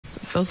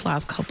those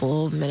last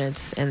couple of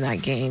minutes in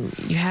that game,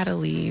 you had a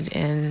lead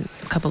and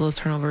a couple of those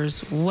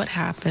turnovers. What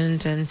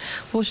happened, and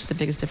what was just the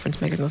biggest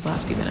difference maker in those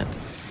last few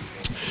minutes?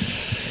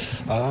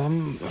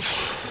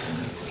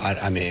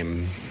 I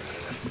mean,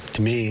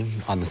 to me,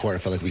 on the court, I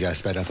felt like we got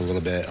sped up a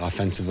little bit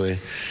offensively.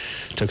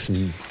 Took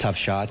some tough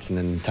shots, and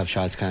then tough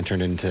shots kind of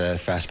turned into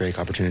fast break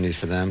opportunities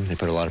for them. They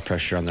put a lot of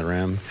pressure on the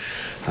rim.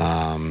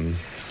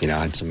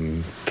 Had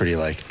some pretty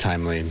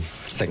timely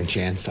second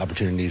chance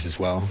opportunities as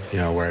well,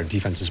 where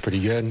defense is pretty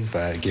good,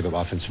 but gave up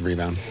offensive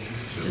rebound.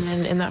 And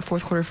then in that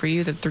fourth quarter for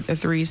you, the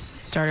threes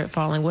started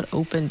falling. What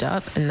opened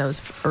up in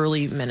those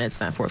early minutes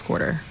in that fourth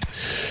quarter?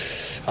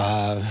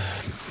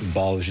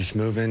 Ball was just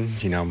moving,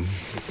 a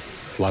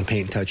lot of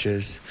paint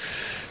touches.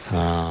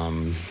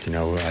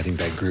 I think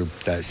that group,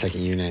 that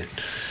second unit,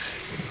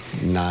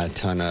 not a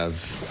ton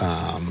of,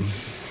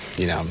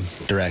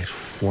 direct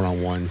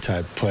one-on-one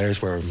type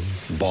players where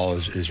the ball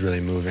is really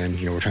moving.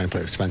 We're trying to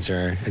put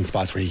Spencer in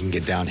spots where he can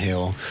get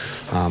downhill,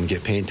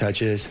 get paint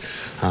touches.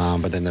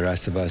 But then the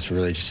rest of us were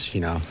really just,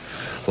 a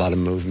lot of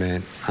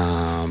movement,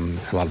 a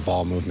lot of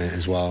ball movement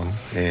as well.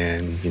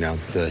 And,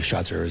 the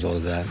shots are a result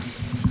of that.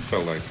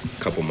 Felt like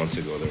a couple months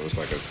ago there was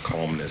a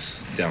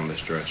calmness down the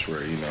stretch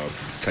where,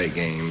 tight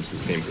games,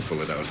 this team could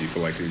pull it out. Do you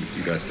feel like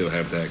you guys still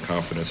have that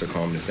confidence or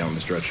calmness down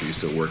the stretch, or are you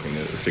still working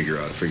to figure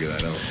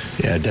that out?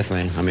 Yeah,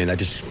 definitely. I mean, that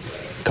just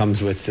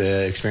comes with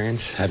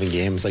experience. Having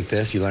games like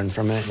this, you learn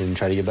from it and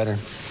try to get better.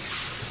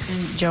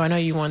 And Joe, I know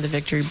you won the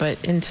victory,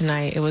 but in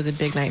tonight, it was a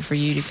big night for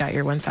you. You got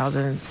your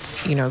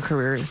 1,000th,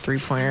 career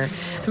three-pointer.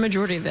 The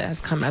majority of that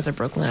has come as a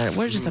Brooklyner.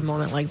 What does just a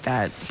moment like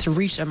that, to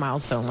reach a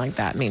milestone like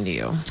that, mean to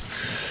you?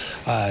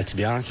 To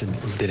be honest, I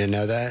didn't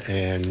know that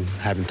and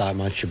haven't thought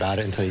much about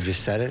it until you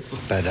just said it.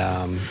 But,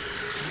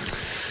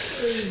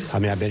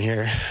 I've been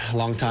here a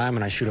long time,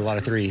 and I shoot a lot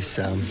of threes,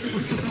 so.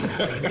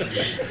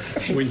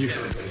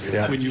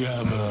 When you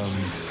have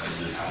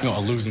a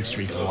losing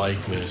streak like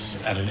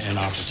this at an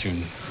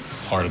inopportune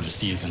part of the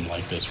season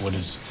like this, what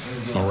is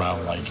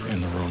morale like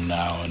in the room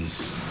now, and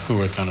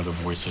who are kind of the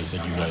voices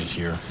that you guys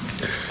hear?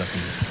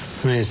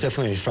 I mean, it's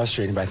definitely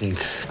frustrating, but I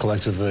think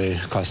collectively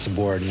across the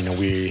board,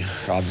 we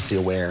are obviously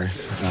aware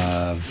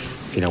of,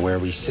 where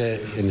we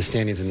sit in the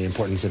standings and the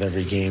importance of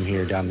every game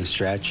here down the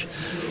stretch.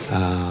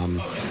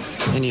 And,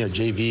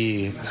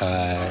 JV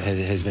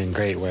has been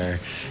great where,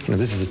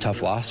 this is a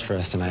tough loss for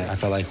us, and I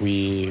felt like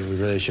we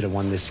really should have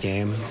won this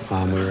game.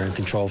 We were in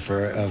control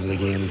of the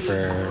game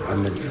for a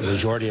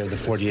majority of the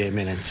 48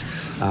 minutes.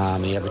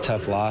 And you have a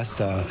tough loss,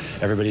 so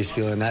everybody's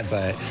feeling that.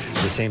 But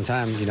at the same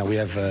time, we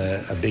have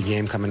a big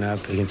game coming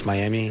up against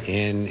Miami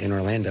in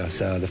Orlando.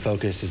 So the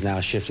focus is now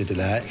shifted to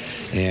that,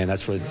 and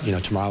that's what,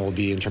 tomorrow will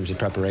be in terms of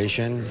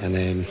preparation. And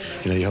then,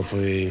 you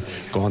hopefully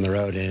go on the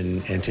road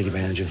and take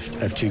advantage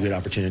of two good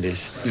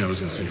opportunities. I was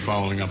going to say,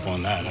 following up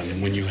on that,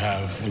 when you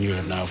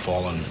have now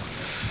fallen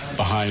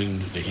behind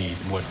the Heat,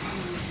 what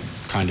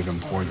kind of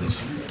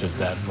importance does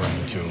that bring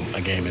to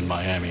a game in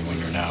Miami when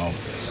you're now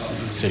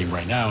sitting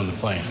right now in the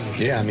play-in?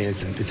 Yeah,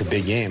 it's a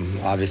big game.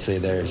 Obviously,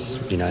 there's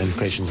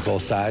implications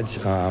both sides,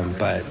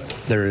 but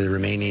the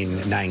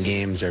remaining 9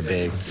 games are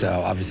big.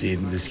 So obviously,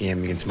 this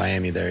game against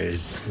Miami, there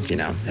is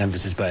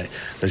emphasis, but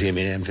there's going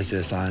to be an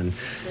emphasis on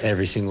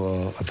every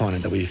single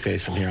opponent that we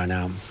face from here on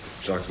out.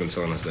 Jacques been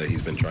telling us that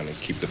he's been trying to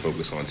keep the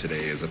focus on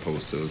today as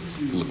opposed to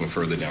looking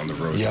further down the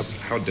road. Yep.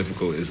 How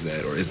difficult is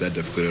that, or is that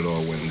difficult at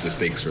all when the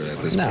stakes are at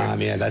this point?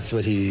 No, that's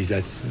what he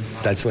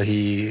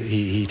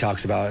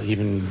talks about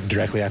even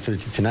directly after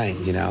tonight.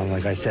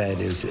 Like I said,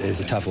 it was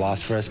a tough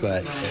loss for us,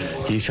 but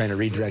he's trying to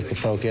redirect the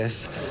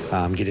focus,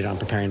 get it on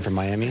preparing for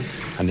Miami,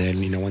 and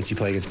then once you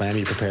play against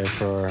Miami, you prepare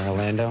for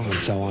Orlando, and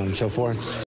so on and so forth.